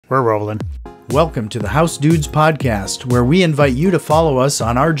We're rolling. Welcome to the House Dudes podcast, where we invite you to follow us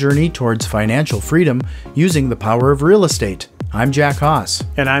on our journey towards financial freedom using the power of real estate. I'm Jack Haas.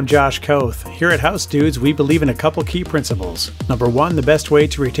 And I'm Josh Koth. Here at House Dudes, we believe in a couple key principles. Number one, the best way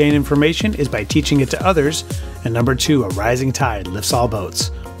to retain information is by teaching it to others. And number two, a rising tide lifts all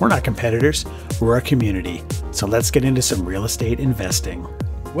boats. We're not competitors, we're a community. So let's get into some real estate investing.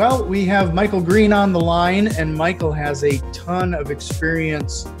 Well, we have Michael Green on the line, and Michael has a ton of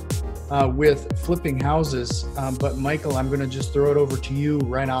experience with flipping houses. But Michael, I'm going to just throw it over to you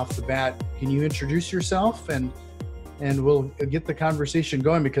right off the bat. Can you introduce yourself and we'll get the conversation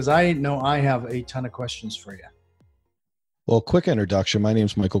going, because I know I have a ton of questions for you. Well, quick introduction. My name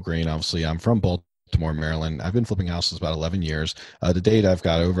is Michael Green. Obviously, I'm from Baltimore, Maryland. I've been flipping houses about 11 years. To date, I've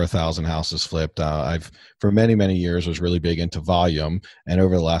got over 1,000 houses flipped. I've, for many, many years, was really big into volume. And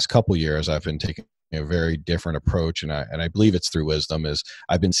over the last couple years, I've been taking a very different approach. And I believe it's through wisdom. Is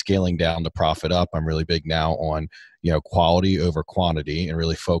I've been scaling down the profit up. I'm really big now on quality over quantity and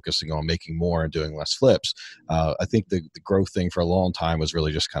really focusing on making more and doing less flips. I think the growth thing for a long time was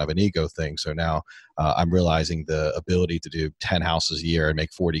really just kind of an ego thing. So now I'm realizing the ability to do 10 houses a year and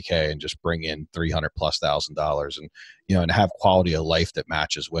make 40K and just bring in $300,000+ and have quality of life that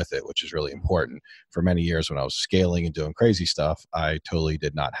matches with it, which is really important. For many years when I was scaling and doing crazy stuff, I totally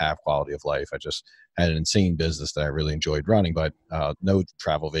did not have quality of life. I just had an insane business that I really enjoyed running, but no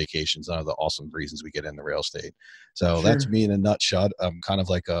travel, vacations, none of the awesome reasons we get into real estate. So Sure. That's me in a nutshell. I'm kind of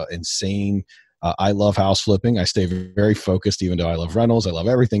like a insane. I love house flipping. I stay very focused, even though I love rentals. I love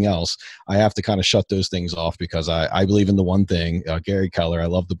everything else. I have to kind of shut those things off because I believe in the one thing. Gary Keller, I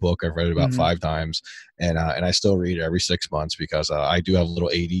love the book. I've read it about 5 times, and I still read it every 6 months because I do have a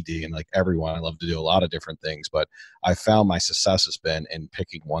little ADD, and like everyone, I love to do a lot of different things. But I found my success has been in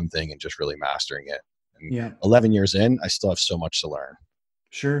picking one thing and just really mastering it. And 11 years in, I still have so much to learn.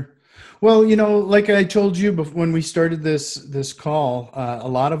 Sure. Well, like I told you when we started this call, a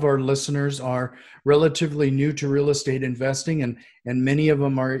lot of our listeners are relatively new to real estate investing, and many of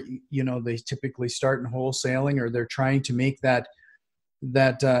them are, they typically start in wholesaling, or they're trying to make that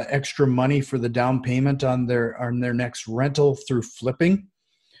extra money for the down payment on their next rental through flipping.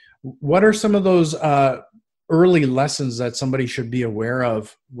 What are some of those early lessons that somebody should be aware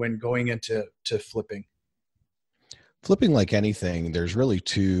of when going into flipping? Flipping, like anything, there's really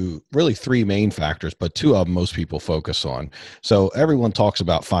 3 main factors, but 2 of them most people focus on. So everyone talks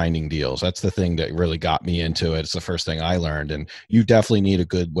about finding deals. That's the thing that really got me into it. It's the first thing I learned. And you definitely need a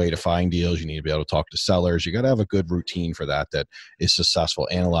good way to find deals. You need to be able to talk to sellers. You got to have a good routine for that is successful,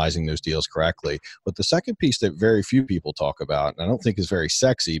 analyzing those deals correctly. But the second piece that very few people talk about, and I don't think is very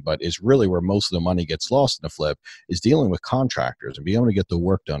sexy, but is really where most of the money gets lost in the flip, is dealing with contractors and being able to get the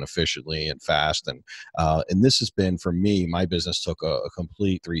work done efficiently and fast. And this has been, for me, my business took a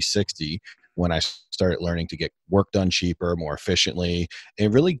complete 360 when I started learning to get work done cheaper, more efficiently,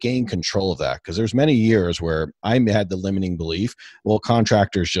 and really gain control of that. Because there's many years where I had the limiting belief, well,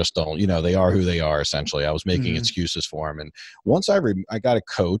 contractors just don't, they are who they are, essentially. I was making excuses for them. And once I got a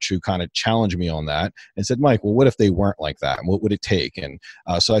coach who kind of challenged me on that and said, Mike, well, what if they weren't like that? And what would it take? And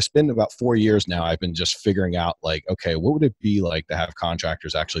so I spent about 4 years now, I've been just figuring out, like, okay, what would it be like to have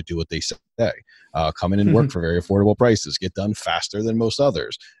contractors actually do what they say? Come in and work for very affordable prices, get done faster than most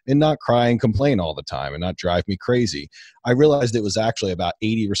others, and not cry and complain all the time and not drive me crazy. I realized it was actually about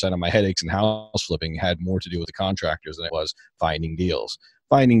 80% of my headaches in house flipping had more to do with the contractors than it was finding deals.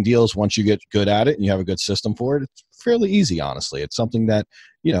 Finding deals, once you get good at it and you have a good system for it, it's fairly easy, honestly. It's something that,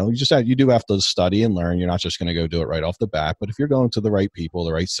 you do have to study and learn. You're not just going to go do it right off the bat. But if you're going to the right people,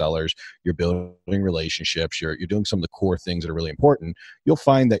 the right sellers, you're building relationships, you're doing some of the core things that are really important, you'll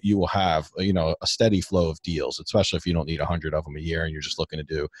find that you will have, a steady flow of deals, especially if you don't need 100 of them a year and you're just looking to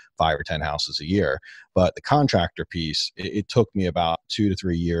do 5 or 10 houses a year. But the contractor piece, it took me about 2 to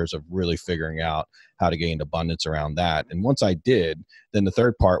 3 years of really figuring out how to gain abundance around that. And once I did, then the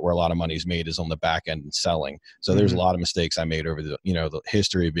third part where a lot of money is made is on the back end and selling. So there's a lot of mistakes I made over the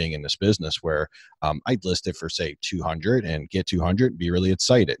history of being in this business where I'd list it for, say, 200 and get 200 and be really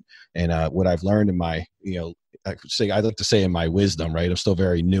excited. And what I've learned in my, I'd like to say in my wisdom, right? I'm still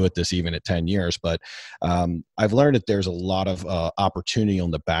very new at this, even at 10 years, but I've learned that there's a lot of opportunity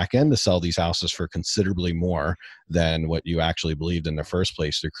on the back end to sell these houses for considerably more than what you actually believed in the first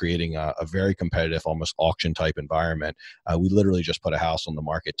place. They're creating a very competitive, almost auction type environment. We literally just put a house on the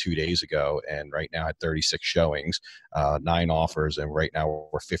market 2 days ago, and right now had 36 showings, 9 offers, and right now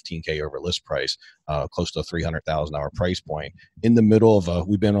we're 15K over list price, close to a $300,000 price point. In the middle of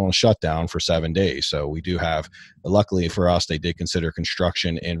we've been on a shutdown for 7 days, so we do have, luckily for us, they did consider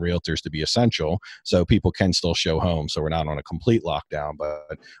construction and realtors to be essential. So people can still show homes. So we're not on a complete lockdown,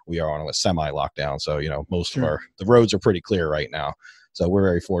 but we are on a semi lockdown. So, most of the roads are pretty clear right now. So we're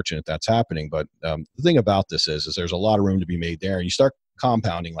very fortunate that's happening. But the thing about this is there's a lot of room to be made there. And you start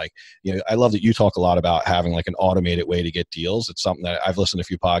compounding, I love that you talk a lot about having like an automated way to get deals. It's something that I've listened to a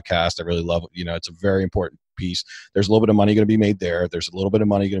few podcasts. I really love, it's a very important piece. There's a little bit of money going to be made there. There's a little bit of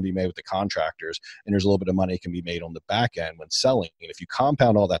money going to be made with the contractors, and there's a little bit of money can be made on the back end when selling. And if you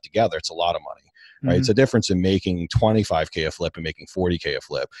compound all that together, it's a lot of money. Right. It's a difference in making 25K a flip and making 40K a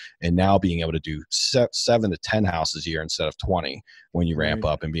flip, and now being able to do 7 to 10 houses a year instead of 20 when you ramp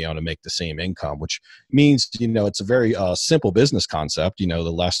up and be able to make the same income, which means, it's a very simple business concept. The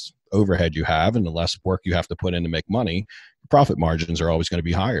less overhead you have and the less work you have to put in to make money, profit margins are always going to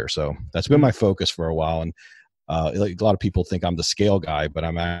be higher. So that's been my focus for a while. And a lot of people think I'm the scale guy, but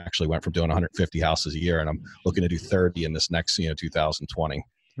I'm actually went from doing 150 houses a year, and I'm looking to do 30 in this next, 2020.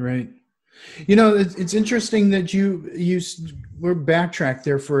 Right. It's interesting that we're backtracked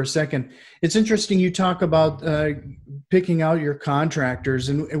there for a second. It's interesting you talk about picking out your contractors,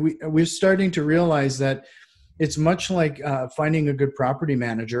 and we're starting to realize that it's much like finding a good property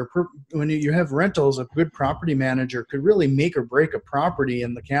manager. When you have rentals, a good property manager could really make or break a property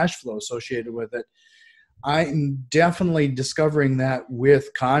and the cash flow associated with it. I'm definitely discovering that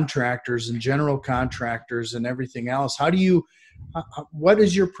with contractors and general contractors and everything else. What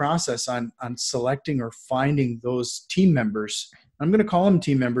is your process on selecting or finding those team members? I'm going to call them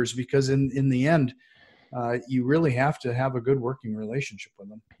team members because in the end, you really have to have a good working relationship with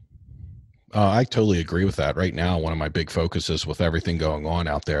them. I totally agree with that. Right now, one of my big focuses with everything going on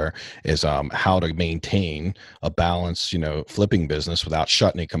out there is how to maintain a balanced, flipping business without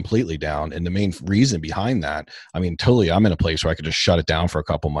shutting it completely down. And the main reason behind that, totally, I'm in a place where I could just shut it down for a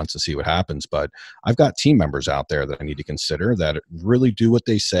couple months and see what happens. But I've got team members out there that I need to consider that really do what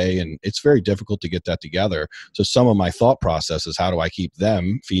they say. And it's very difficult to get that together. So some of my thought process is how do I keep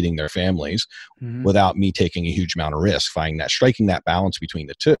them feeding their families without me taking a huge amount of risk, striking that balance between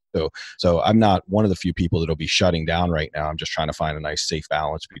the two. So I'm not one of the few people that'll be shutting down right now. I'm just trying to find a nice, safe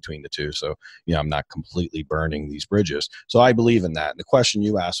balance between the two. So, I'm not completely burning these bridges. So I believe in that. And the question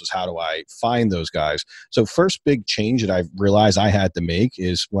you asked was, how do I find those guys? So first big change that I realized I had to make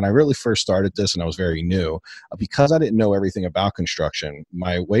is when I really first started this and I was very new, because I didn't know everything about construction,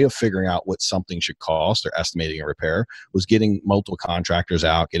 my way of figuring out what something should cost or estimating a repair was getting multiple contractors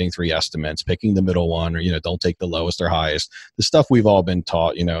out, getting 3 estimates, picking the middle one, or, don't take the lowest or highest. The stuff we've all been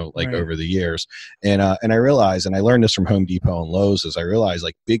taught, over the years. And I realized, and I learned this from Home Depot and Lowe's, is I realized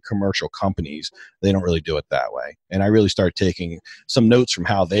big commercial companies, they don't really do it that way. And I really started taking some notes from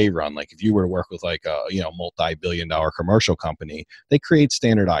how they run. If you were to work with a multi-billion-dollar commercial company, they create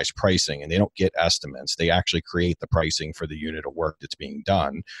standardized pricing and they don't get estimates. They actually create the pricing for the unit of work that's being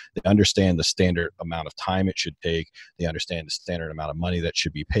done. They understand the standard amount of time it should take. They understand the standard amount of money that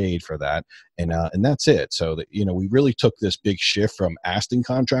should be paid for that. And that's it. So that, we really took this big shift from asking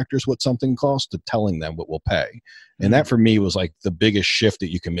contractors what something costs to telling them what we'll pay. And that for me was the biggest shift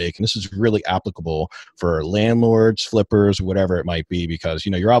that you can make. And this is really applicable for landlords, flippers, whatever it might be, because,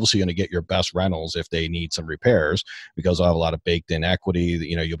 you're obviously going to get your best rentals if they need some repairs, because they'll have a lot of baked in equity that,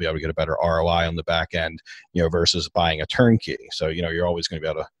 you'll be able to get a better ROI on the back end, versus buying a turnkey. So, you're always going to be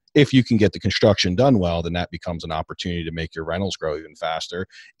able to, if you can get the construction done well, then that becomes an opportunity to make your rentals grow even faster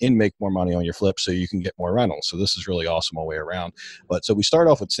and make more money on your flip so you can get more rentals. So this is really awesome all the way around. But so we start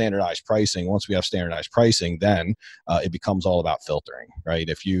off with standardized pricing. Once we have standardized pricing, then it becomes all about filtering, right?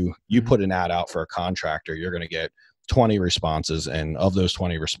 If you put an ad out for a contractor, you're going to get 20 responses. And of those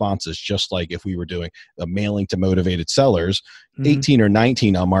 20 responses, just like if we were doing a mailing to motivated sellers, 18 or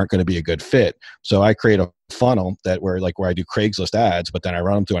 19 of them aren't going to be a good fit. So I create a funnel where I do Craigslist ads, but then I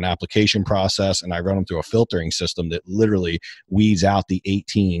run them through an application process and I run them through a filtering system that literally weeds out the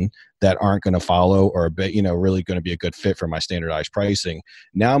 18 that aren't going to follow or really going to be a good fit for my standardized pricing.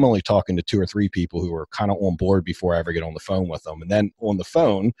 Now I'm only talking to 2 or 3 people who are kind of on board before I ever get on the phone with them. And then on the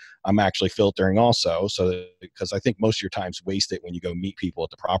phone, I'm actually filtering also. So because I think most of your time's wasted when you go meet people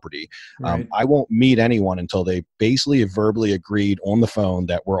at the property. Right. I won't meet anyone until they basically have verbally agreed on the phone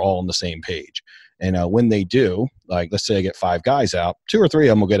that we're all on the same page. And when they do, let's say I get 5 guys out, 2 or 3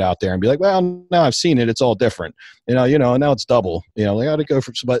 of them will get out there and be like, well, now I've seen it. It's all different. Now it's double, they got to go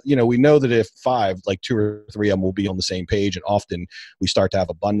for, but we know that if 5, 2 or 3 of them will be on the same page. And often we start to have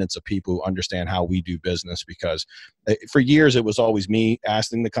abundance of people who understand how we do business, because for years it was always me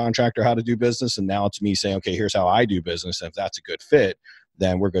asking the contractor how to do business. And now it's me saying, okay, here's how I do business. And if that's a good fit,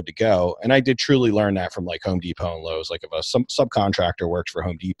 then we're good to go. And I did truly learn that from like Home Depot and Lowe's. Like if a subcontractor works for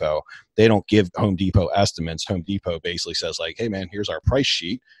Home Depot, they don't give Home Depot estimates. Home Depot basically says like, hey man, here's our price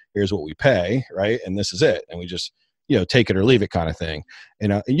sheet. Here's what we pay, right? And this is it. And we just, take it or leave it kind of thing.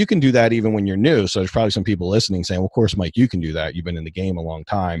 And you can do that even when you're new. So there's probably some people listening saying, well, of course, Mike, you can do that. You've been in the game a long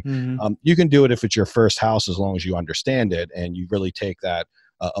time. Mm-hmm. You can do it if it's your first house, as long as you understand it and you really take that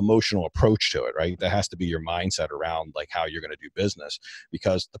emotional approach to it, right? That has to be your mindset around like how you're going to do business.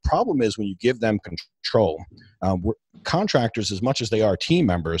 Because the problem is when you give them control, contractors, as much as they are team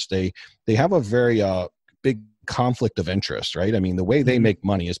members, they have a very big conflict of interest, right? I mean, the way they make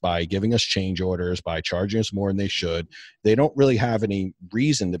money is by giving us change orders, by charging us more than they should. They don't really have any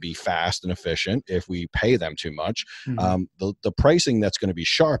reason to be fast and efficient if we pay them too much. The pricing that's going to be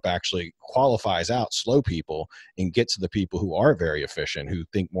sharp actually qualifies out slow people and gets to the people who are very efficient, who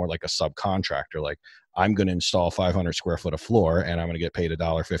think more like a subcontractor. Like, I'm going to install 500 square foot of floor and I'm going to get paid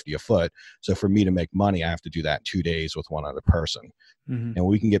 $1.50 a foot. So for me to make money, I have to do that in 2 days with one other person. And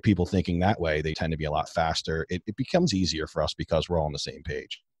we can get people thinking that way. They tend to be a lot faster. It becomes easier for us because we're all on the same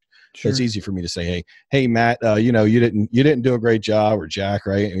page. Sure. So it's easy for me to say, hey, Matt, you didn't do a great job, or Jack,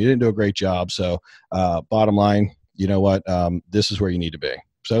 right? You didn't do a great job. So bottom line, you know what? This is where you need to be.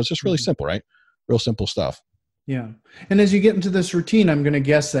 So it's just really simple, right? Real simple stuff. Yeah. And as you get into this routine, I'm going to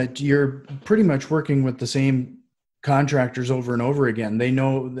guess that you're pretty much working with the same contractors over and over again. They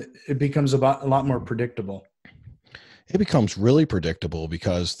know that it becomes a lot more predictable. It becomes really predictable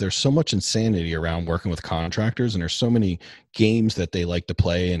because there's so much insanity around working with contractors, and there's so many games that they like to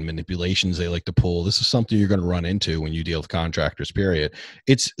play and manipulations they like to pull. This is something you're going to run into when you deal with contractors, period.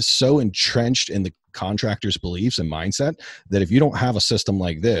 It's so entrenched in the contractors' beliefs and mindset that if you don't have a system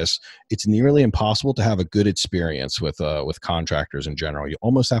like this, it's nearly impossible to have a good experience with contractors in general. You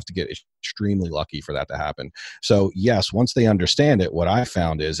almost have to get extremely lucky for that to happen. So yes, once they understand it, what I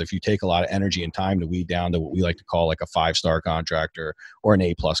found is if you take a lot of energy and time to weed down to what we like to call like a 5-star contractor or an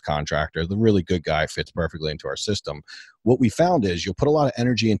A+ contractor, the really good guy fits perfectly into our system. What we found is you'll put a lot of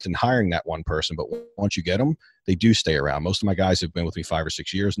energy into hiring that one person, but once you get them, they do stay around. Most of my guys have been with me 5 or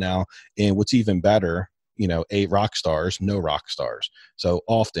 6 years now. And what's even better, 8 rock stars, no rock stars. So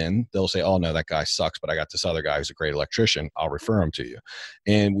often they'll say, oh no, that guy sucks, but I got this other guy who's a great electrician. I'll refer him to you.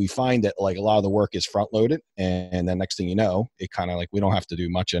 And we find that like a lot of the work is front loaded. And then next thing you know, it kind of like, we don't have to do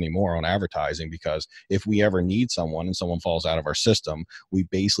much anymore on advertising, because if we ever need someone and someone falls out of our system, we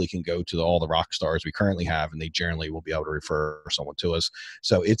basically can go to all the rock stars we currently have, and they generally will be able to refer someone to us.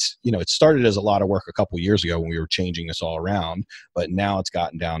 So it's, it started as a lot of work a couple of years ago when we were changing this all around, but now it's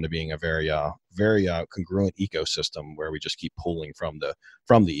gotten down to being a very congruent ecosystem where we just keep pulling from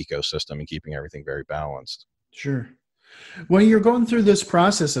the ecosystem and keeping everything very balanced. Sure. When you're going through this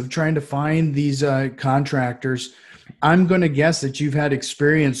process of trying to find these contractors, I'm going to guess that you've had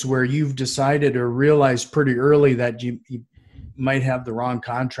experience where you've decided or realized pretty early that you might have the wrong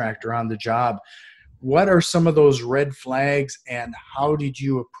contractor on the job. What are some of those red flags, and how did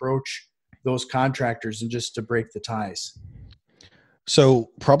you approach those contractors, and just to break the ties? So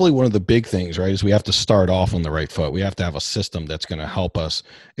probably one of the big things, right, is we have to start off on the right foot. We have to have a system that's going to help us,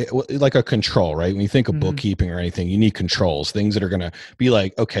 like a control, right? When you think of bookkeeping or anything, you need controls, things that are going to be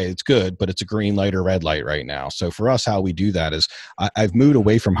like, okay, it's good, but it's a green light or red light right now. So for us, how we do that is I've moved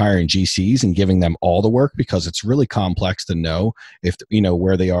away from hiring GCs and giving them all the work, because it's really complex to know if,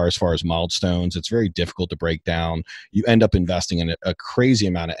 where they are as far as milestones. It's very difficult to break down. You end up investing in a crazy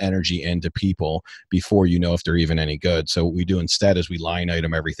amount of energy into people before you know if they're even any good. So what we do instead is we line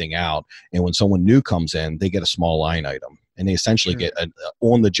item everything out, and when someone new comes in, they get a small line item, and they essentially get an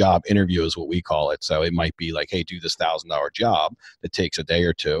on-the-job interview is what we call it. So it might be like, hey, do this $1,000 job that takes a day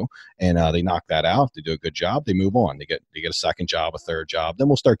or two, and they knock that out. They do a good job, they move on. They get a second job, a third job. Then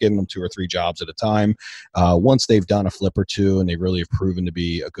we'll start giving them 2 or 3 jobs at a time. Once they've done a flip or two and they really have proven to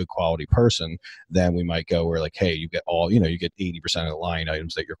be a good quality person, then we might go where like, hey, you get you get 80% of the line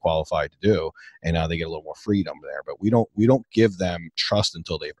items that you're qualified to do, and they get a little more freedom there. But we don't give them trust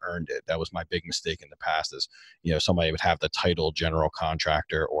until they've earned it. That was my big mistake in the past, is somebody would have the title general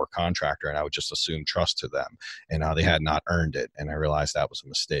contractor or contractor, and I would just assume trust to them, and they had not earned it. And I realized that was a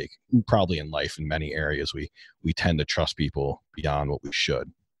mistake. Probably in life, in many areas, we tend to trust people beyond what we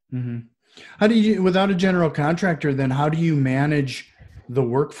should. Mm-hmm. How do you, without a general contractor, then how do you manage the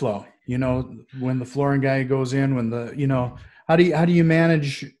workflow? When the flooring guy goes in, how do you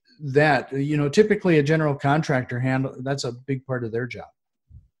manage that? Typically a general contractor that's a big part of their job.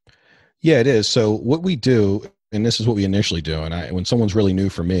 Yeah, it is. So what we do and this is what we initially do. And when someone's really new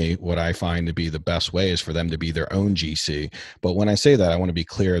for me, what I find to be the best way is for them to be their own GC. But when I say that, I want to be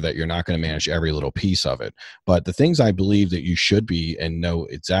clear that you're not going to manage every little piece of it. But the things I believe that you should be and know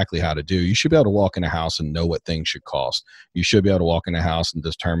exactly how to do, you should be able to walk in a house and know what things should cost. You should be able to walk in a house and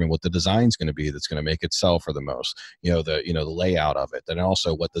determine what the design's going to be that's going to make it sell for the most. The layout of it, and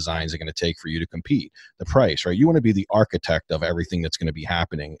also what designs are going to take for you to compete. The price, right? You want to be the architect of everything that's going to be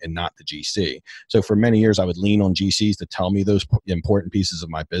happening and not the GC. So for many years, I would lean on GCs to tell me those important pieces of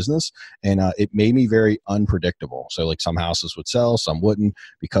my business, and it made me very unpredictable. So like some houses would sell, some wouldn't,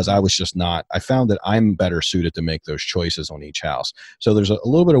 because I was just not. I found that I'm better suited to make those choices on each house. So there's a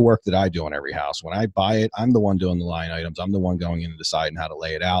little bit of work that I do on every house. When I buy it, I'm the one doing the line items. I'm the one going in and deciding how to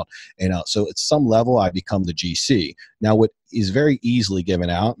lay it out. And so at some level, I become the GC. Now, what is very easily given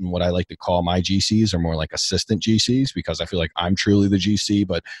out, and what I like to call my GCs are more like assistant GCs, because I feel like I'm truly the GC,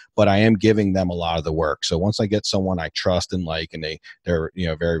 but I am giving them a lot of the work. So once I get someone I trust and like, and they're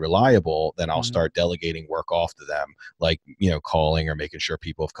very reliable, then I'll start delegating work off to them, like calling or making sure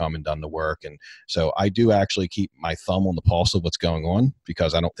people have come and done the work. And so I do actually keep my thumb on the pulse of what's going on,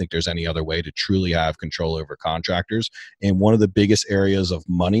 because I don't think there's any other way to truly have control over contractors. And one of the biggest areas of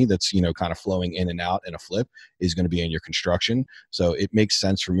money that's kind of flowing in and out in a flip is going to be in your construction. So it makes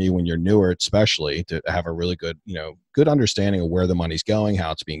sense for me, when you're newer especially, to have a really good good understanding of where the money's going,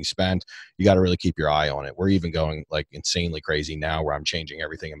 how it's being spent. You got to really keep your eye on it. We're even going like insanely crazy now, where I'm changing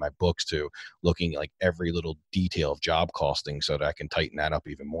everything in my books to looking like every little detail of job costing, so that I can tighten that up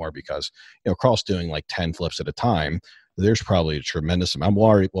even more, because across doing like 10 flips at a time, there's probably a tremendous amount.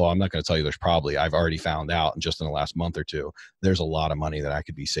 I'm not going to tell you there's probably, I've already found out, and just in the last month or two, there's a lot of money that I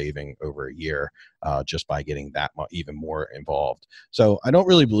could be saving over a year just by getting that even more involved. So I don't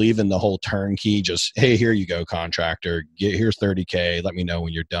really believe in the whole turnkey, just, hey, here you go, contractor, here's 30K, let me know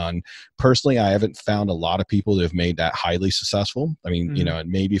when you're done. Personally, I haven't found a lot of people that have made that highly successful. I mean, and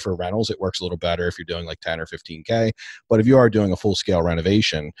maybe for rentals, it works a little better if you're doing like 10 or 15K. But if you are doing a full scale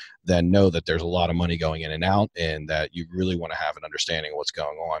renovation, then know that there's a lot of money going in and out, and that you really want to have an understanding of what's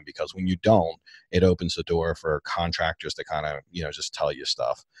going on, because when you don't, it opens the door for contractors to kind of, just tell you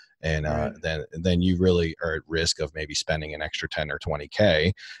stuff. And then you really are at risk of maybe spending an extra 10 or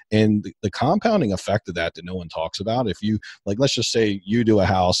 20K. And the compounding effect of that no one talks about, if you, like, let's just say you do a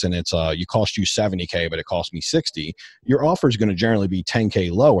house and it's you cost you 70K, but it cost me 60, your offer is going to generally be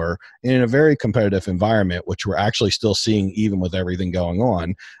 10K lower. And in a very competitive environment, which we're actually still seeing even with everything going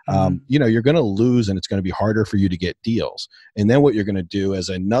on, you're going to lose, and it's going to be harder for you to get deals. And then what you're going to do as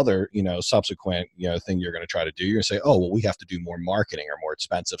another, subsequent, thing you're going to try to do, you're going to say, oh, well, we have to do more marketing or more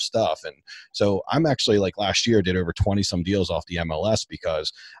expensive stuff. And so I'm actually, like last year, did over 20 some deals off the MLS,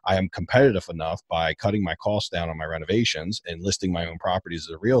 because I am competitive enough by cutting my costs down on my renovations and listing my own properties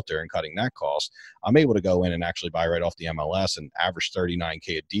as a realtor and cutting that cost. I'm able to go in and actually buy right off the MLS and average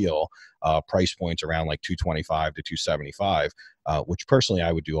 39K a deal, price points around like 225 to 275, which personally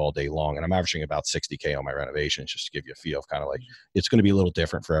I would do all day long. And I'm averaging about 60K on my renovations, just to give you a feel of kind of like, it's going to be a little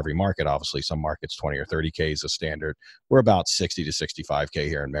different for every market. Obviously, some markets 20 or 30K is a standard. We're about 60 to 65K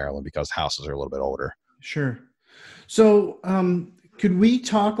here in Maryland, because houses are a little bit older. Sure. So could we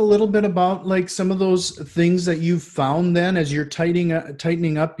talk a little bit about like some of those things that you've found then as you're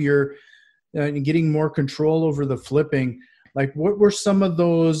tightening up your getting more control over the flipping? Like, what were some of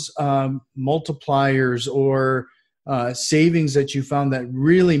those multipliers or savings that you found that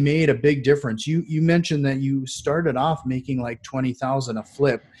really made a big difference? You mentioned that you started off making like 20,000 a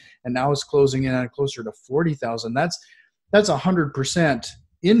flip, and now it's closing in on closer to 40,000. That's 100%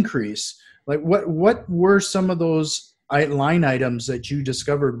 increase. Like, what were some of those line items that you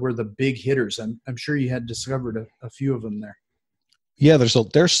discovered were the big hitters? I'm sure you had discovered a few of them there. Yeah,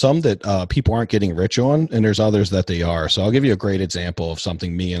 there's some that people aren't getting rich on, and there's others that they are. So I'll give you a great example of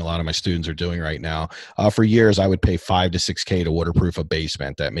something me and a lot of my students are doing right now. For years, I would pay 5 to 6K to waterproof a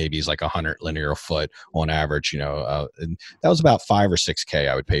basement that maybe is like 100 linear foot on average. And that was about 5 or 6K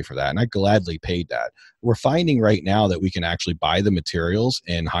I would pay for that, and I gladly paid that. We're finding right now that we can actually buy the materials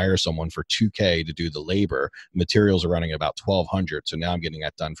and hire someone for 2K to do the labor. Materials are running about 1,200, so now I'm getting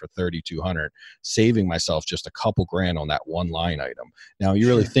that done for 3,200, saving myself just a couple grand on that one line item. Now, you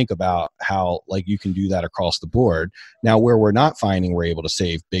really think about how like you can do that across the board. Now, where we're not finding we're able to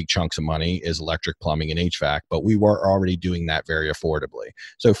save big chunks of money is electric, plumbing, and HVAC, but we were already doing that very affordably.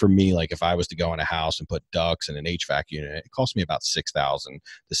 So for me, like if I was to go in a house and put ducts and an HVAC unit, it cost me about 6,000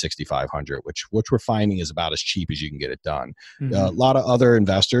 to 6,500, which we're finding is about as cheap as you can get it done. A lot of other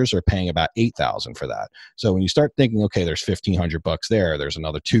investors are paying about 8,000 for that. So when you start thinking, okay, there's 1,500 bucks there's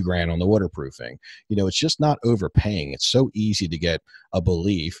another 2 grand on the waterproofing. It's just not overpaying. It's so easy to get a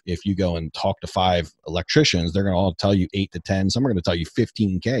belief. If you go and talk to 5 electricians, they're going to all tell you 8 to 10. Some are going to tell you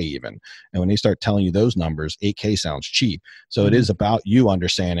 15K even. And when they start telling you those numbers, 8K sounds cheap. So it is about you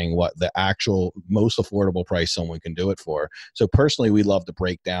understanding what the actual most affordable price someone can do it for. So personally, we love to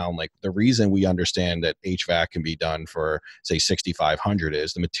break down, like, the reason we understand that HVAC can be done for, say, 6,500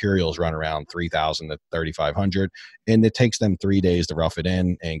 is the materials run around 3,000 to 3,500, and it takes them 3 days to rough it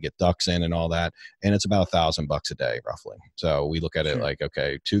in and get ducts in and all that, and it's about $1,000 a day roughly. So we look at it like,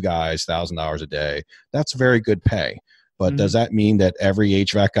 okay, 2 guys, $1,000 a day, that's very good pay. But does that mean that every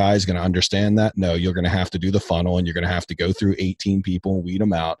HVAC guy is going to understand that? No, you're going to have to do the funnel, and you're going to have to go through 18 people and weed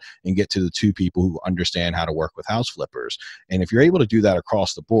them out and get to the 2 people who understand how to work with house flippers. And if you're able to do that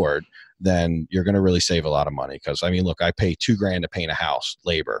across the board, then you're going to really save a lot of money. Because, I mean, look, I pay $2,000 to paint a house,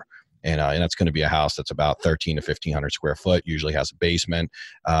 labor. And that's going to be a house that's about 1,300 to 1,500 square foot, usually has a basement.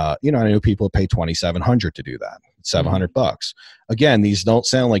 I know people pay $2,700 to do that. It's $700. Again, these don't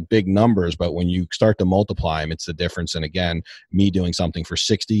sound like big numbers, but when you start to multiply them, it's the difference. And again, me doing something for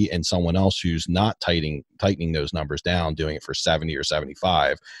 60 and someone else who's not tightening those numbers down, doing it for 70 or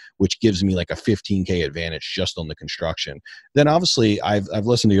 75, which gives me like a 15K advantage just on the construction. Then obviously I've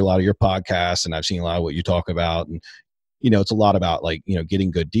listened to a lot of your podcasts, and I've seen a lot of what you talk about, and it's a lot about, like,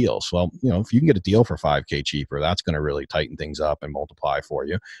 getting good deals. Well, if you can get a deal for 5K cheaper, that's going to really tighten things up and multiply for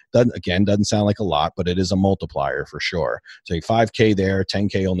you. Doesn't sound like a lot, but it is a multiplier for sure. So 5K there,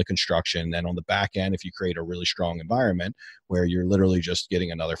 10K on the construction. Then on the back end, if you create a really strong environment where you're literally just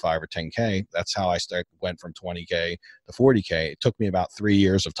getting another 5 or 10K, that's how I went from 20K to 40K. It took me about 3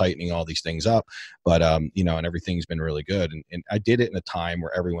 years of tightening all these things up, but, and everything's been really good. And I did it in a time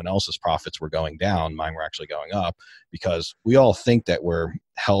where everyone else's profits were going down. Mine were actually going up, because we all think that we're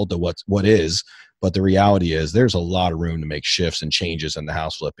held to what is, but the reality is there's a lot of room to make shifts and changes in the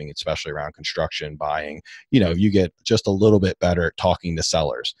house flipping, especially around construction, buying. If you get just a little bit better at talking to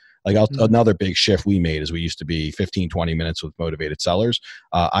sellers. Like, another big shift we made is we used to be 15, 20 minutes with motivated sellers.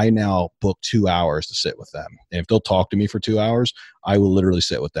 I now book 2 hours to sit with them. And if they'll talk to me for 2 hours, I will literally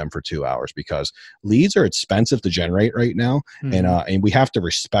sit with them for 2 hours, because leads are expensive to generate right now. And we have to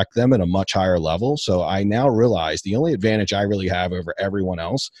respect them at a much higher level. So I now realize the only advantage I really have over everyone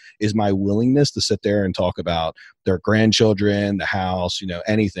else is my willingness to sit there and talk about their grandchildren, the house,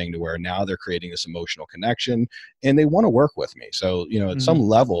 anything, to where now they're creating this emotional connection and they want to work with me. So, at some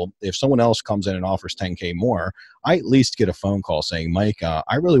level, if someone else comes in and offers 10K more, I at least get a phone call saying, Mike,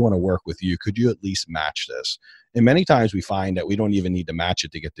 I really want to work with you. Could you at least match this? And many times we find that we don't even need to match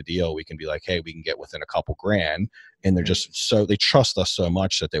it to get the deal. We can be like, hey, we can get within a couple grand. And they're they trust us so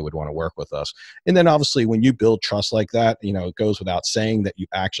much that they would want to work with us. And then obviously when you build trust like that, it goes without saying that you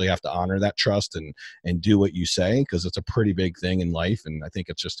actually have to honor that trust and do what you say, because it's a pretty big thing in life. And I think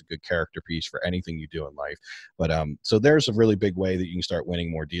it's just a good character piece for anything you do in life. But so there's a really big way that you can start winning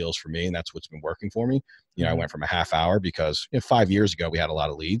more deals for me. And that's what's been working for me. I went from a half hour because 5 years ago we had a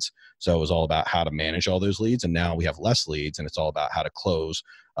lot of leads. So it was all about how to manage all those leads. And now we have less leads, and it's all about how to close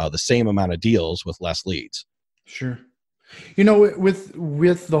the same amount of deals with less leads. Sure.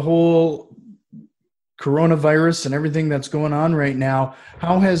 With the whole coronavirus and everything that's going on right now,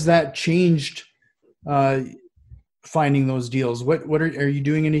 how has that changed finding those deals? What are you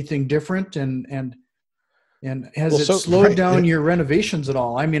doing anything different? And has it slowed down your renovations at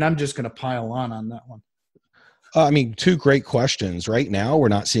all? I mean, I'm just going to pile on that one. Two great questions. Right now, we're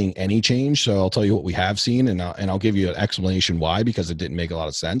not seeing any change. So I'll tell you what we have seen, and I'll give you an explanation why, because it didn't make a lot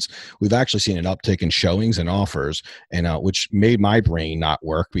of sense. We've actually seen an uptick in showings and offers, and which made my brain not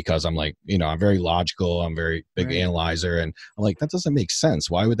work, because I'm like, I'm very logical. I'm very big analyzer. And I'm like, that doesn't make sense.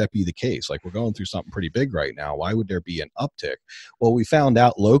 Why would that be the case? Like, we're going through something pretty big right now. Why would there be an uptick? What we found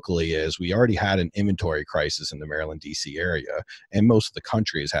out locally is we already had an inventory crisis in the Maryland, DC area, and most of the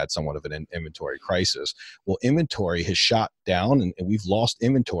country has had somewhat of an inventory crisis. Well, inventory has shot down, and we've lost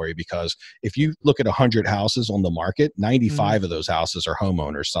inventory, because if you look at 100 houses on the market, 95 of those houses are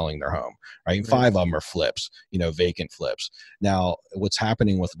homeowners selling their home, right? And 5 of them are flips, vacant flips. Now, what's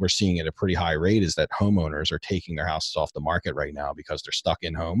happening we're seeing at a pretty high rate is that homeowners are taking their houses off the market right now because they're stuck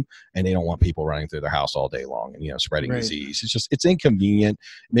in home and they don't want people running through their house all day long and, spreading disease. It's inconvenient.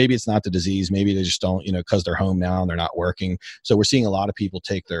 Maybe it's not the disease. Maybe they just don't, because they're home now and they're not working. So we're seeing a lot of people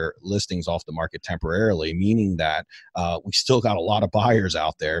take their listings off the market temporarily, meaning that we still got a lot of buyers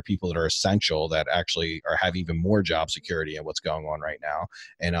out there, people that are essential, that actually have even more job security in what's going on right now.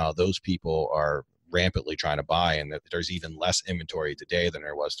 And those people are rampantly trying to buy, and that there's even less inventory today than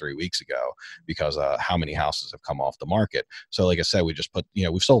there was 3 weeks ago because how many houses have come off the market. So like I said, we just put,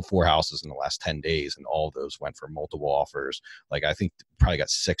 we've sold 4 houses in the last 10 days, and all of those went for multiple offers. Like I think probably got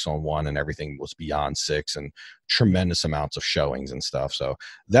 6 on one, and everything was beyond 6, and tremendous amounts of showings and stuff. So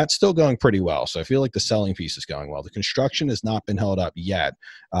that's still going pretty well. So I feel like the selling piece is going well. The construction has not been held up yet.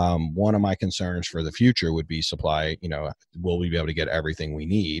 One of my concerns for the future would be supply. Will we be able to get everything we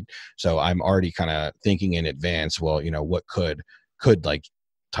need? So I'm already kind of thinking in advance, well, what could like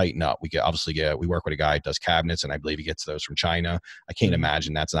tighten up. We work with a guy who does cabinets, and I believe he gets those from China. I can't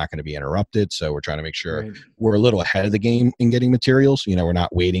imagine that's not going to be interrupted. So we're trying to make sure we're a little ahead of the game in getting materials. We're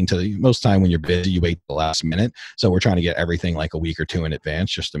not waiting most time when you're busy, you wait the last minute. So we're trying to get everything like a week or 2 in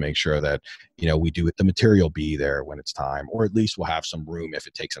advance, just to make sure that, we do it, the material be there when it's time, or at least we'll have some room if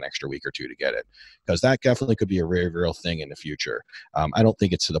it takes an extra week or 2 to get it, because that definitely could be a very real thing in the future. I don't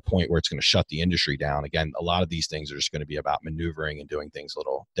think it's to the point where it's going to shut the industry down. Again, a lot of these things are just going to be about maneuvering and doing things a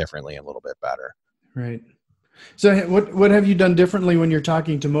little differently and a little bit better. Right. So what have you done differently when you're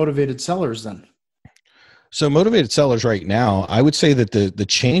talking to motivated sellers then? So motivated sellers right now, I would say that the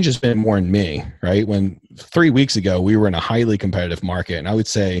change has been more in me, right? When 3 weeks ago, we were in a highly competitive market, and I would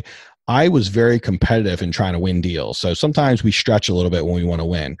say I was very competitive in trying to win deals. So sometimes we stretch a little bit when we want to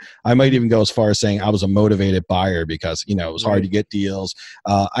win. I might even go as far as saying I was a motivated buyer because, it was hard to get deals.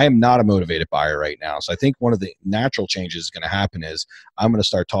 I am not a motivated buyer right now. So I think one of the natural changes is going to happen is I'm going to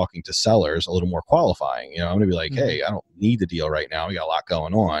start talking to sellers a little more qualifying. I'm going to be like, hey, I don't need the deal right now. We got a lot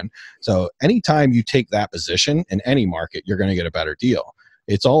going on. So anytime you take that position in any market, you're going to get a better deal.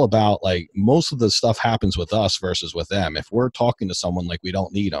 It's all about, like, most of the stuff happens with us versus with them. If we're talking to someone like we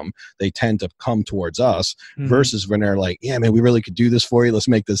don't need them, they tend to come towards us versus when they're like, yeah, man, we really could do this for you. Let's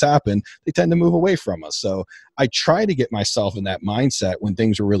make this happen. They tend to move away from us. So I try to get myself in that mindset when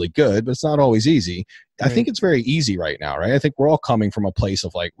things are really good, but it's not always easy. I think it's very easy right now, right? I think we're all coming from a place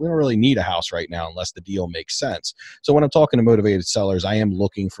of like, we don't really need a house right now unless the deal makes sense. So when I'm talking to motivated sellers, I am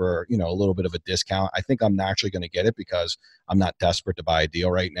looking for, a little bit of a discount. I think I'm naturally going to get it because I'm not desperate to buy a deal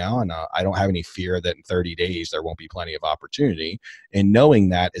right now. And I don't have any fear that in 30 days, there won't be plenty of opportunity. And knowing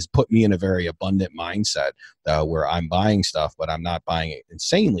that has put me in a very abundant mindset where I'm buying stuff, but I'm not buying it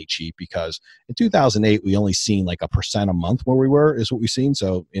insanely cheap, because in 2008, we only seen like 1% a month where we were, is what we've seen.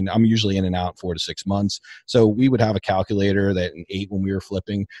 So I'm usually in and out 4 to 6 months. So we would have a calculator that in 8, when we were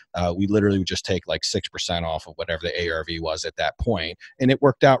flipping, we literally would just take like 6% off of whatever the ARV was at that point. And it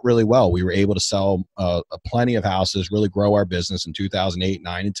worked out really well. We were able to sell plenty of houses, really grow our business in 2008,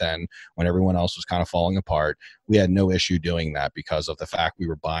 9, and 10, when everyone else was kind of falling apart. We had no issue doing that because of the fact we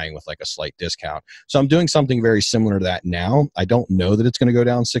were buying with like a slight discount. So I'm doing something very similar to that now. I don't know that it's going to go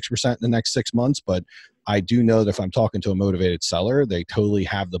down 6% in the next 6 months, but I do know that if I'm talking to a motivated seller, they totally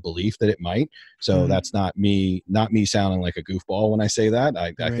have the belief that it might. So that's not me sounding like a goofball when I say that.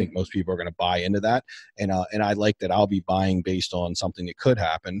 I think most people are going to buy into that. And I like that I'll be buying based on something that could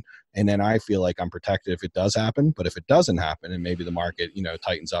happen. And then I feel like I'm protected if it does happen. But if it doesn't happen, and maybe the market,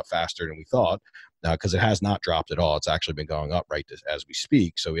 tightens up faster than we thought, because it has not dropped at all. It's actually been going up as we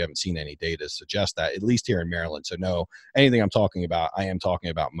speak. So we haven't seen any data suggest that, at least here in Maryland. So no, anything I'm talking about, I am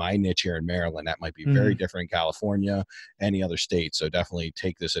talking about my niche here in Maryland. That might be very different in California, any other state. So definitely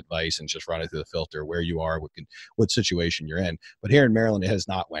take this advice and just run it through the filter where you are, what situation you're in. But here in Maryland, it has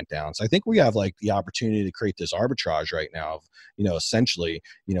not went down. So I think we have like the opportunity to create this arbitrage right now of, essentially,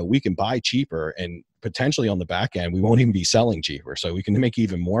 we can buy cheaper, and potentially on the back end, we won't even be selling cheaper. So we can make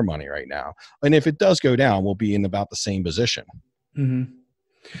even more money right now. And if it does go down, we'll be in about the same position. Mm-hmm.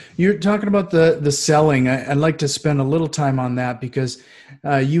 You're talking about the selling. I'd like to spend a little time on that, because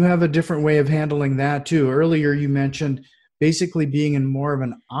you have a different way of handling that too. Earlier, you mentioned basically being in more of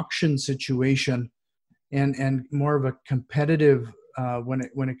an auction situation and more of a competitive when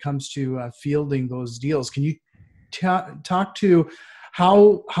it comes to fielding those deals. Can you talk to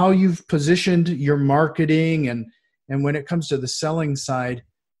how you've positioned your marketing and when it comes to the selling side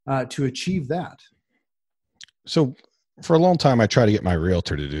to achieve that? So for a long time, I tried to get my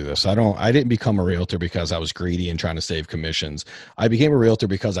realtor to do this. I didn't become a realtor because I was greedy and trying to save commissions. I became a realtor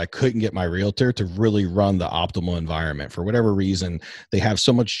because I couldn't get my realtor to really run the optimal environment. For whatever reason, they have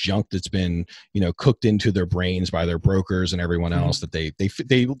so much junk that's been, cooked into their brains by their brokers and everyone else that they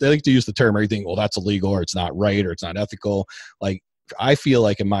like to use the term everything. Well, that's illegal, or it's not right, or it's not ethical. Like, I feel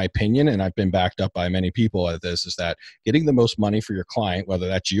like, in my opinion, and I've been backed up by many people at this, is that getting the most money for your client, whether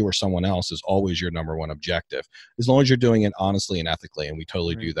that's you or someone else, is always your number one objective, as long as you're doing it honestly and ethically. And we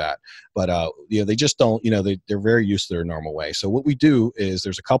totally do that. But, they just don't, they're very used to their normal way. So what we do is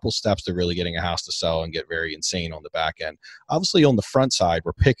there's a couple steps to really getting a house to sell and get very insane on the back end. Obviously, on the front side,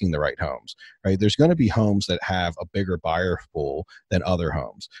 we're picking the right homes, right? There's going to be homes that have a bigger buyer pool than other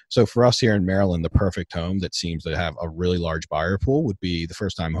homes. So for us here in Maryland, the perfect home that seems to have a really large buyer pool would be the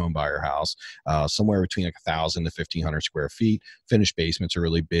first time home buyer house, somewhere between like 1,000 to 1,500 square feet. Finished basements are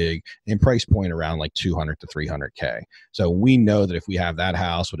really big, and price point around like 200 to 300K. So we know that if we have that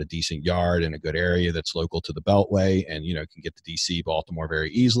house with a decent yard in a good area that's local to the Beltway, and can get to DC, Baltimore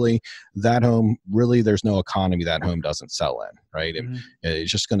very easily, that home, really, there's no economy that home doesn't sell in, right? And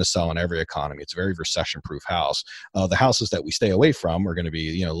it's just going to sell in every economy. It's a very recession-proof house. The houses that we stay away from are going to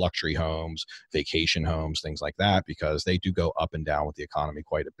be, luxury homes, vacation homes, things like that, because they do go up and down with the economy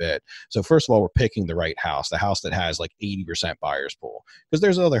quite a bit. So first of all, we're picking the right house, the house that has like 80% buyer's pool, because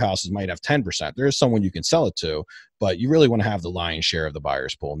there's other houses might have 10%. There is someone you can sell it to, but you really want to have the lion's share of the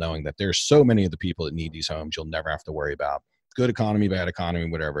buyer's pool, knowing that there's so many of the people that need these homes you'll never have to worry about. Good economy, bad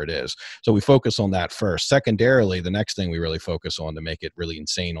economy, whatever it is. So we focus on that first. Secondarily, the next thing we really focus on to make it really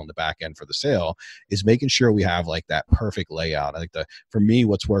insane on the back end for the sale is making sure we have like that perfect layout. I think for me,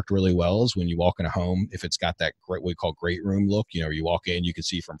 what's worked really well is when you walk in a home, if it's got that great, what we call great room look, you walk in, you can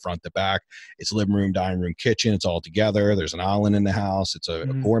see from front to back, it's living room, dining room, kitchen, it's all together. There's an island in the house. It's a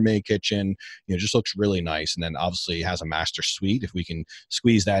gourmet kitchen, it just looks really nice. And then obviously it has a master suite. If we can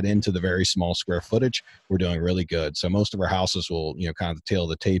squeeze that into the very small square footage, we're doing really good. So most of our houses will, kind of the tail of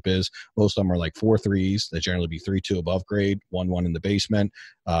the tape is most of them are like 4.3s. They generally be 3.2 above grade, 1.1 in the basement,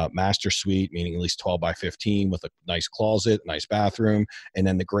 master suite, meaning at least 12 by 15 with a nice closet, nice bathroom, and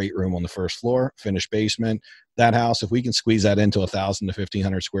then the great room on the first floor, finished basement. That house, if we can squeeze that into 1,000 to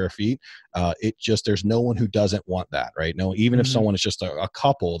 1,500 square feet, there's no one who doesn't want that, right? No, even if someone is just a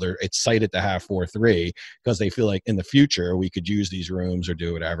couple, they're excited to have 4.3 because they feel like in the future we could use these rooms or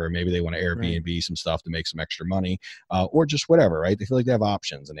do whatever. Maybe they want to Airbnb some stuff to make some extra money, or just whatever, right? They feel like they have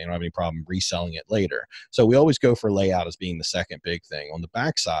options and they don't have any problem reselling it later. So we always go for layout as being the second big thing. On the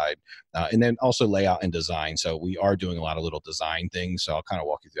backside, and then also layout and design. So we are doing a lot of little design things. So I'll kind of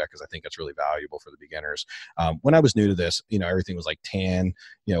walk you through that because I think it's really valuable for the beginners. When I was new to this, everything was like tan,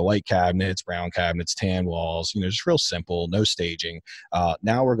 white cabinets, brown cabinets, tan walls, just real simple, no staging.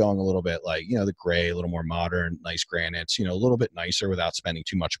 Now we're going a little bit like, the gray, a little more modern, nice granites, a little bit nicer without spending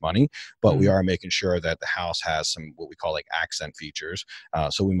too much money. But we are making sure that the house has some, what we call like accent features.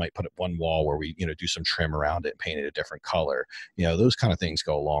 So we might put up one wall where we, do some trim around it and paint it a different color. Those kind of things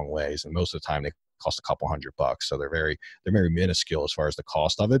go a long ways. And most of the time they cost a couple $100. So they're very minuscule as far as the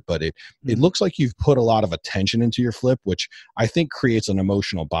cost of it, but it looks like you've put a lot of attention into your flip, which I think creates an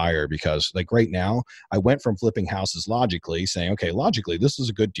emotional buyer, because like right now I went from flipping houses logically saying, okay, logically, this is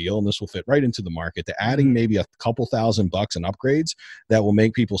a good deal and this will fit right into the market, to adding maybe a couple $1,000 in upgrades that will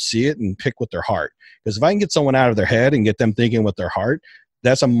make people see it and pick with their heart. Because if I can get someone out of their head and get them thinking with their heart,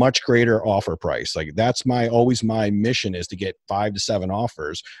 that's a much greater offer price. Like that's always my mission, is to get 5 to 7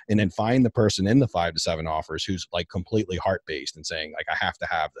 offers and then find the person in the 5 to 7 offers who's like completely heart-based and saying like, I have to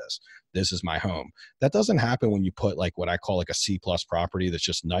have this. This is my home. That doesn't happen when you put like what I call like a C+ property that's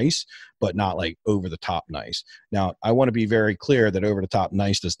just nice, but not like over the top nice. Now, I want to be very clear that over the top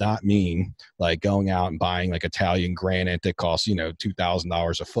nice does not mean like going out and buying like Italian granite that costs,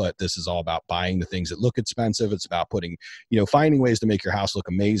 $2,000 a foot. This is all about buying the things that look expensive. It's about putting, finding ways to make your house look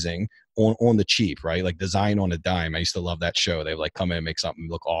amazing on the cheap, right? Like Design on a Dime. I used to love that show. They like come in and make something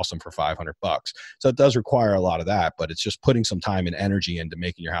look awesome for $500. So it does require a lot of that, but it's just putting some time and energy into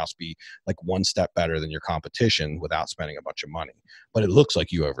making your house be like one step better than your competition without spending a bunch of money. But it looks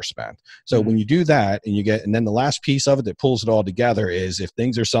like you overspent. So when you do that and then the last piece of it that pulls it all together is if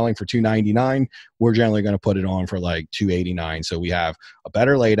things are selling for $299, we're generally going to put it on for like $289. So we have a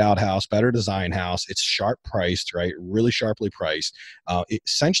better laid out house, better design house. It's sharp priced, right? Really sharply priced. It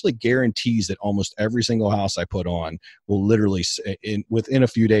essentially guarantees that almost every single house I put on will literally within a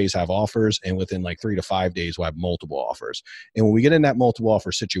few days have offers, and within like 3 to 5 days we'll have multiple offers. And when we get in that multiple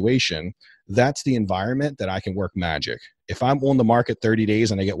offer situation, that's the environment that I can work magic. If I'm on the market 30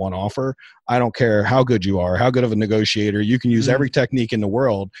 days and I get one offer, I don't care how good you are, how good of a negotiator. You can use every technique in the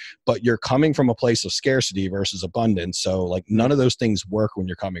world, but you're coming from a place of scarcity versus abundance. So like none of those things work when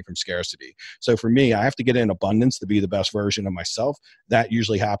you're coming from scarcity. So for me, I have to get in abundance to be the best version of myself. That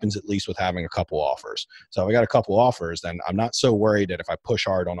usually happens at least with having a couple offers. So if I got a couple offers, then I'm not so worried that if I push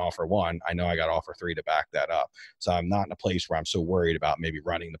hard on offer 1, I know I got offer 3 to back that up. So I'm not in a place where I'm so worried about maybe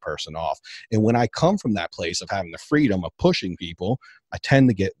running the person off. And when I come from that place of having the freedom of about pushing people, I tend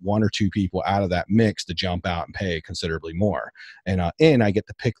to get 1 or 2 people out of that mix to jump out and pay considerably more. And I get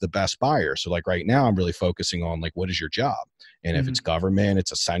to pick the best buyer. So like right now I'm really focusing on like, what is your job? And if it's government,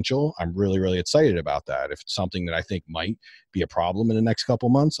 it's essential. I'm really, really excited about that. If it's something that I think might be a problem in the next couple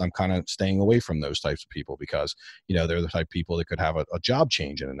months, I'm kind of staying away from those types of people because, you know, they're the type of people that could have a job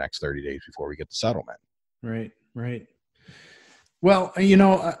change in the next 30 days before we get the settlement. Right, right. Well, you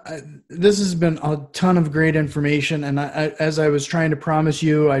know, this has been a ton of great information. And as I was trying to promise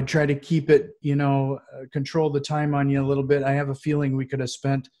you, I'd try to keep it, you know, control the time on you a little bit. I have a feeling we could have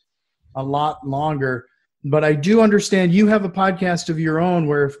spent a lot longer. But I do understand you have a podcast of your own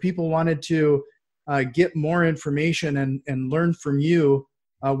where if people wanted to get more information and learn from you,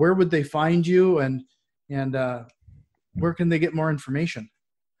 where would they find you and where can they get more information?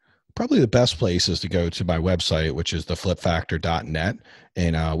 Probably the best place is to go to my website, which is theflipfactor.net.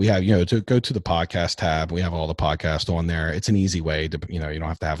 And we have, you know, to go to the podcast tab. We have all the podcasts on there. It's an easy way to, you know, you don't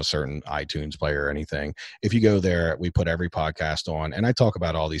have to have a certain iTunes player or anything. If you go there, we put every podcast on, and I talk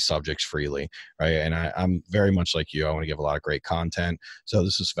about all these subjects freely, right? And I'm very much like you. I want to give a lot of great content. So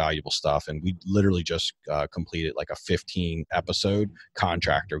this is valuable stuff. And we literally just completed like a 15 episode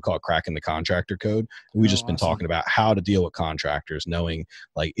contractor. We call it Cracking the Contractor Code. And we've just been talking about how to deal with contractors, knowing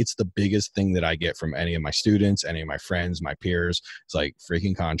like it's the biggest thing that I get from any of my students, any of my friends, my peers. It's like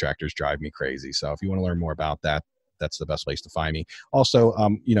freaking contractors drive me crazy. So if you want to learn more about that, that's the best place to find me. Also,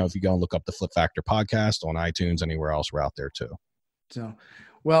 you know, if you go and look up the Flip Factor podcast on iTunes, anywhere else, we're out there too. So,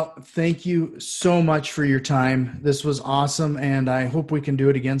 well, thank you so much for your time. This was awesome. And I hope we can do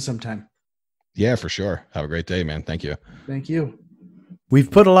it again sometime. Yeah, for sure. Have a great day, man. Thank you. Thank you. We've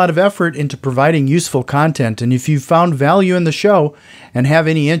put a lot of effort into providing useful content, and if you found value in the show and have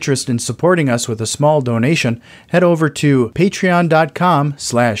any interest in supporting us with a small donation, head over to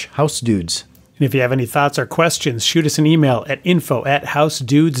patreon.com/housedudes. And if you have any thoughts or questions, shoot us an email at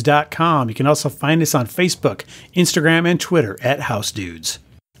info@housedudes.com. You can also find us on Facebook, Instagram, and Twitter @housedudes.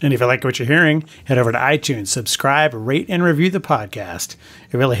 And if you like what you're hearing, head over to iTunes, subscribe, rate, and review the podcast.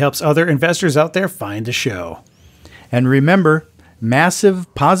 It really helps other investors out there find the show. And remember, massive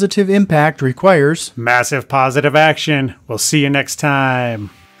positive impact requires massive positive action. We'll see you next time.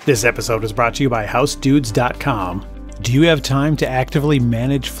 This episode was brought to you by housedudes.com. Do you have time to actively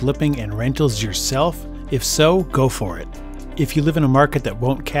manage flipping and rentals yourself? If so, go for it. If you live in a market that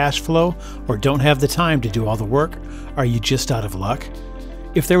won't cash flow or don't have the time to do all the work, are you just out of luck?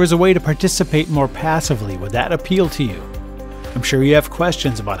 If there was a way to participate more passively, would that appeal to you? I'm sure you have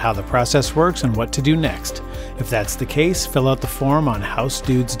questions about how the process works and what to do next. If that's the case, fill out the form on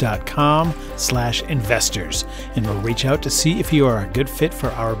housedudes.com/investors, and we'll reach out to see if you are a good fit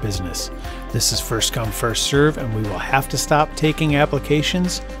for our business. This is first come, first serve, and we will have to stop taking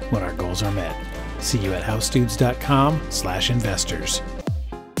applications when our goals are met. See you at housedudes.com/investors.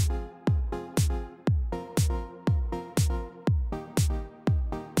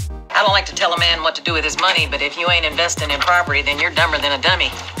 I don't like to tell a man what to do with his money, but if you ain't investing in property, then you're dumber than a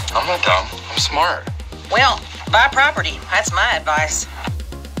dummy. I'm not dumb. I'm smart. Well, buy property. That's my advice.